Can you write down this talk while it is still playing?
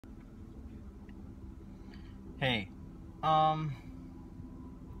Hey,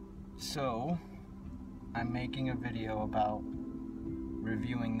 so I'm making a video about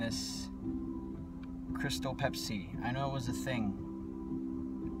reviewing this Crystal Pepsi. I know it was a thing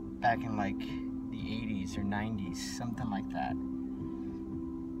back in like the 80s or 90s, something like that.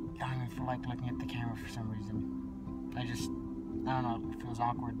 I don't even feel like looking at the camera for some reason. I don't know, it feels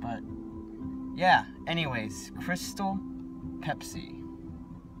awkward, but yeah, anyways, Crystal Pepsi.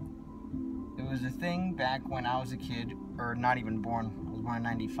 It was a thing back when I was a kid, or not even born. I was born in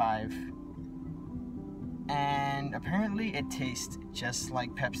 95. And apparently it tastes just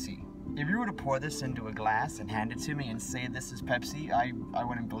like Pepsi. If you were to pour this into a glass and hand it to me and say this is Pepsi, I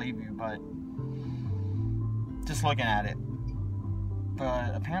wouldn't believe you, but just looking at it.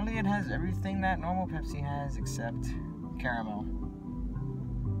 But apparently it has everything that normal Pepsi has except caramel.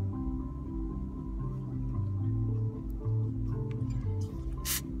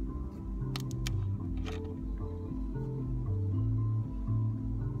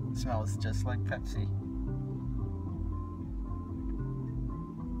 Smells just like Pepsi.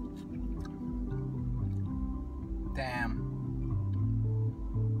 Damn.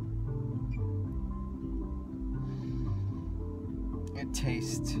 It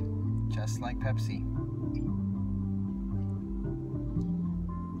tastes just like Pepsi.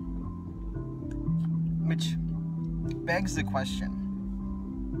 Which begs the question,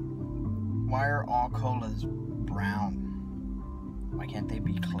 why are all colas brown? Why can't they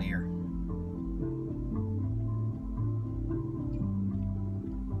be clear?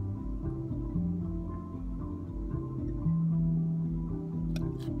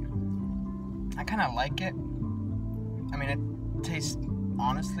 I kind of like it. I mean, it tastes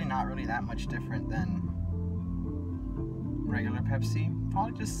honestly not really that much different than regular Pepsi.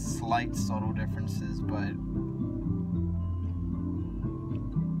 Probably just slight subtle differences, but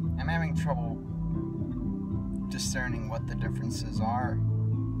I'm having trouble discerning what the differences are.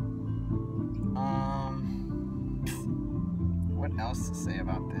 What else to say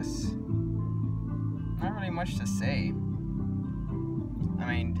about this? Not really much to say. I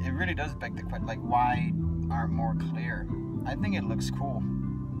mean, it really does beg the question, like, why aren't more clear? I think it looks cool.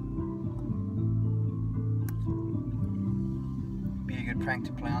 Be a good prank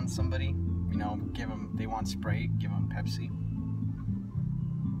to play on somebody. You know, give them, they want Sprite, give them Pepsi.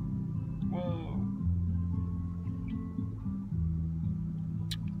 Whoa.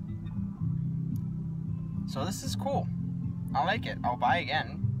 So this is cool. I like it. I'll buy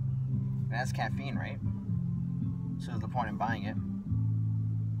again. It has caffeine, right? So there's the point in buying it.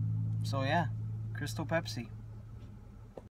 So yeah, Crystal Pepsi.